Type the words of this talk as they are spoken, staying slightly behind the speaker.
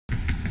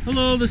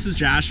Hello, this is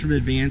Josh from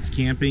Advanced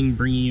Camping,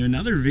 bringing you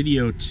another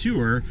video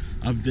tour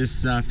of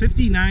this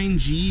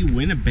 59G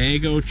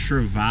Winnebago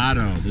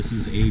Travato. This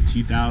is a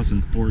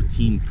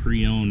 2014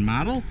 pre-owned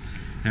model,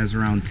 has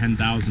around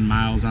 10,000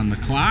 miles on the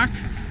clock.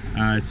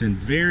 It's in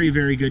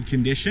very good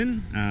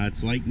condition.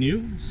 It's like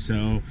new,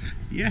 so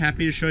yeah,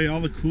 happy to show you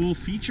all the cool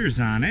features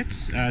on it.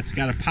 It's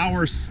got a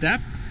power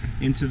step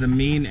into the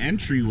main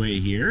entryway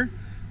here.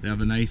 They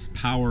have a nice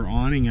power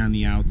awning on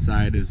the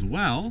outside as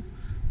well.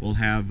 We'll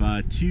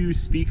have 2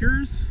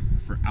 speakers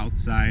for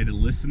outside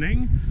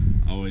listening.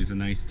 Always a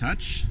nice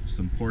touch.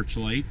 Some porch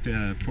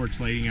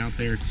lighting out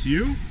there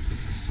too.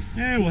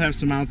 And we'll have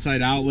some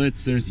outside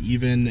outlets. There's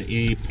even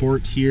a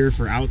port here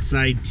for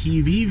outside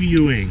TV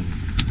viewing,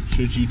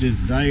 should you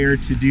desire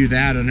to do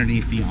that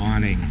underneath the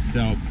awning.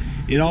 So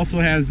it also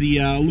has the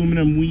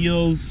aluminum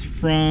wheels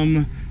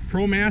from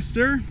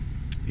ProMaster,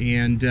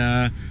 and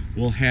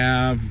we'll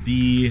have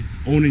the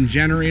Onan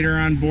generator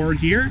on board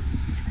here.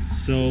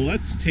 So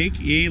let's take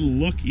a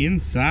look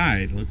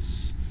inside.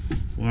 Let's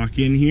walk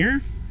in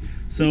here.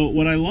 So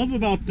what I love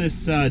about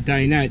this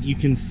dinette, you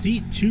can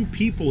seat 2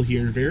 people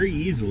here very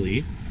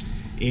easily.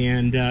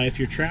 And if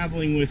you're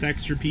traveling with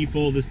extra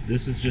people, this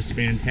is just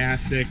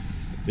fantastic.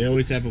 They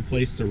always have a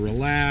place to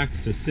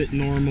relax, to sit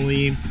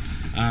normally.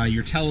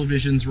 Your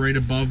television's right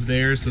above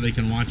there, so they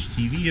can watch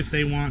TV if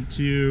they want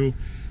to.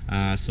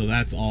 So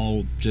that's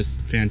all just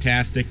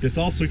fantastic. This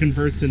also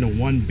converts into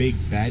one big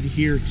bed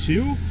here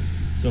too.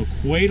 So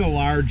quite a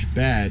large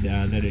bed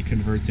that it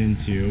converts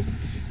into.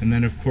 And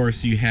then of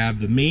course you have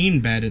the main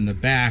bed in the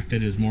back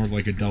that is more of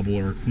like a double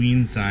or a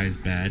queen size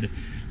bed.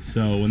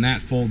 So when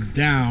that folds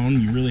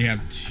down, you really have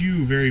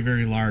 2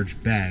 very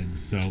large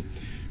beds. So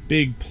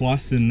big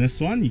plus in this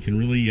one. You can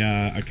really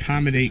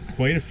accommodate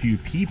quite a few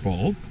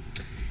people.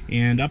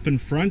 And up in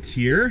front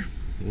here,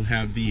 we'll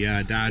have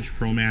the Dodge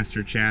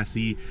ProMaster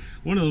chassis.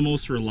 One of the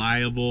most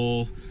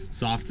reliable,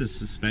 softest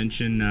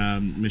suspension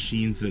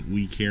machines that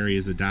we carry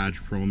is a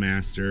Dodge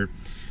ProMaster.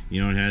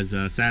 You know, it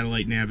has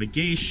satellite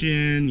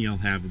navigation. You'll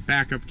have a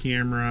backup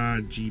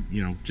camera,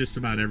 you know, just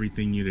about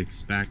everything you'd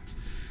expect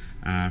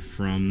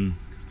from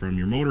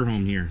your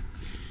motorhome here.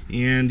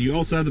 And you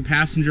also have the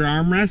passenger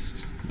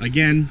armrest.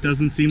 Again,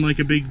 doesn't seem like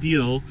a big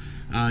deal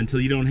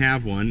until you don't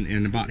have one.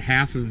 And about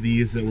half of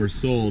these that were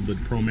sold, the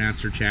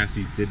ProMaster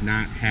chassis, did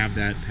not have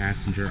that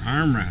passenger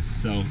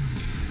armrest. So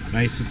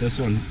nice that this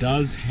one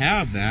does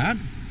have that.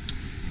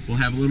 We'll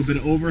have a little bit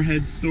of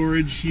overhead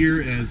storage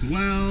here as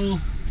well.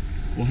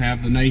 We'll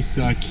have the nice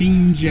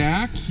king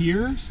jack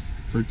here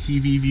for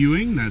TV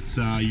viewing. That's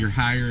your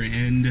higher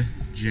end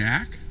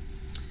jack.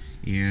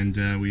 And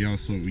we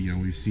also, you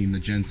know, we've seen the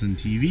Jensen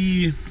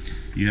TV.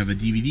 You have a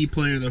DVD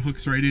player that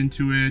hooks right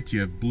into it. You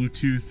have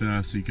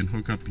Bluetooth, so you can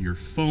hook up your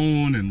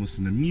phone and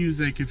listen to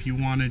music if you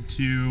wanted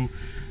to.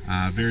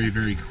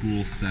 Very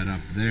cool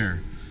setup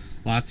there.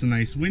 Lots of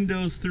nice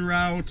windows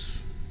throughout.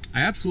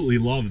 I absolutely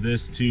love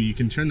this too. You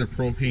can turn the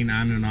propane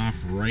on and off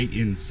right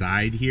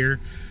inside here.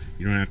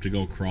 You don't have to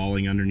go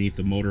crawling underneath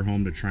the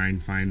motorhome to try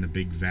and find the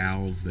big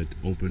valve that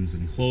opens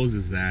and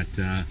closes that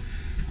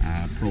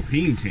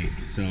propane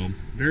tank. So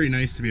very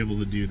nice to be able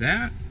to do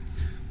that.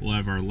 We'll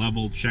have our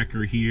level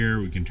checker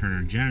here. We can turn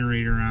our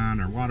generator on,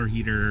 our water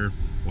heater,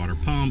 water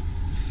pump.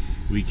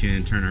 We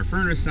can turn our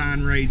furnace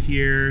on right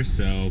here.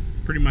 So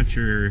pretty much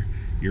your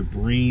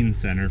brain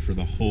center for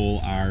the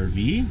whole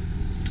RV.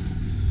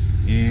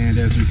 And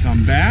as we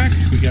come back,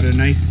 we got a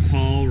nice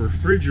tall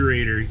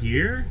refrigerator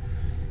here.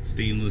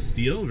 Stainless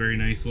steel, very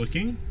nice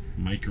looking.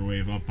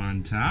 Microwave up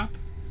on top.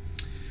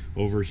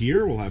 Over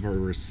here we'll have our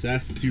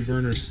recessed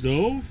 2-burner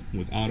stove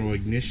with auto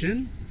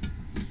ignition.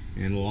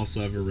 And we'll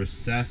also have a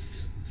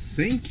recessed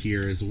sink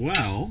here as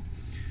well,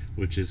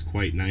 which is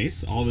quite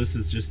nice. All this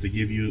is just to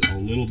give you a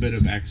little bit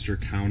of extra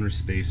counter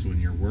space when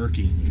you're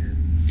working here.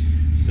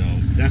 So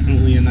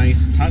definitely a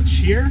nice touch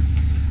here.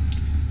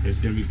 There's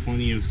going to be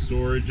plenty of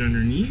storage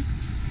underneath.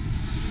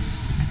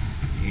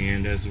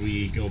 And as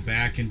we go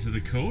back into the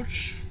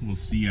coach, we'll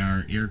see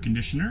our air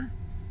conditioner.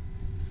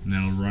 And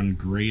that'll run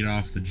great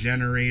off the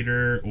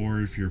generator, or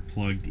if you're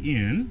plugged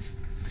in.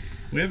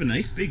 We have a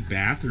nice big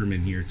bathroom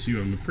in here too.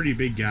 I'm a pretty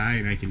big guy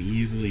and I can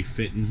easily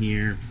fit in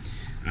here.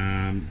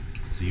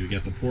 Let's see, we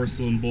got the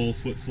porcelain bowl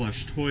foot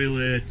flush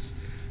toilet,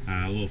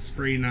 a little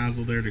spray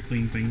nozzle there to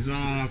clean things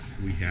off.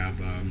 We have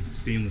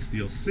stainless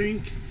steel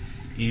sink,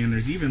 and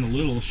there's even a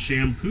little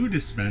shampoo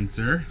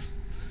dispenser.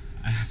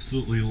 I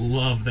absolutely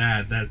love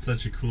that. That's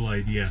such a cool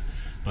idea.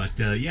 But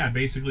yeah,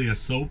 basically a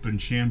soap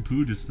and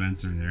shampoo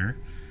dispenser there.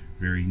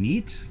 Very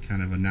neat,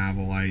 kind of a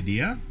novel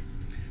idea.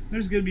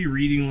 There's going to be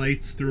reading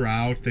lights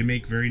throughout. They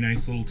make very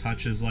nice little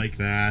touches like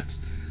that.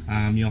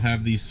 You'll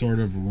have these sort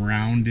of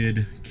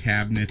rounded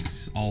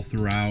cabinets all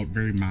throughout,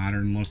 very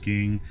modern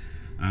looking.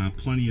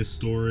 Plenty of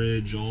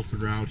storage all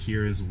throughout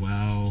here as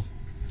well.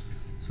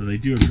 So they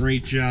do a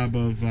great job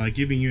of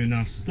giving you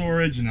enough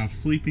storage, enough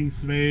sleeping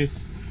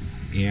space.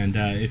 And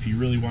if you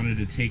really wanted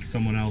to take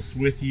someone else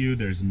with you,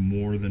 there's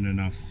more than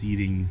enough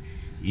seating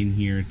in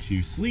here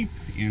to sleep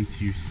and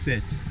to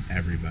sit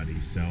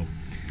everybody. So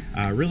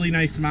Really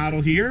nice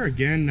model here.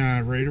 Again,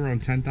 right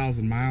around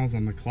 10,000 miles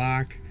on the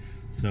clock.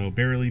 So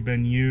barely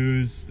been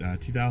used,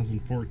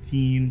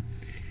 2014.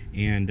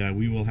 And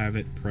we will have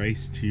it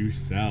priced to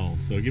sell.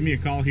 So give me a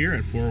call here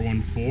at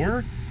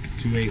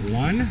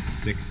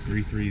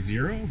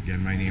 414-281-6330.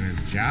 Again, my name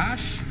is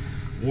Josh.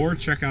 Or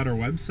check out our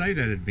website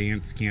at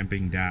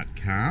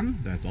advancedcamping.com.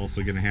 That's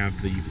also going to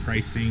have the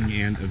pricing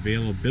and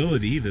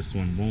availability. This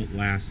one won't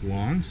last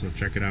long, so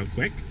check it out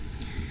quick.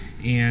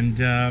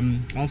 And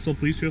also,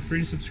 please feel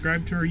free to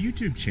subscribe to our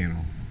YouTube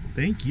channel.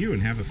 Thank you,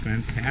 and have a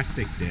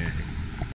fantastic day.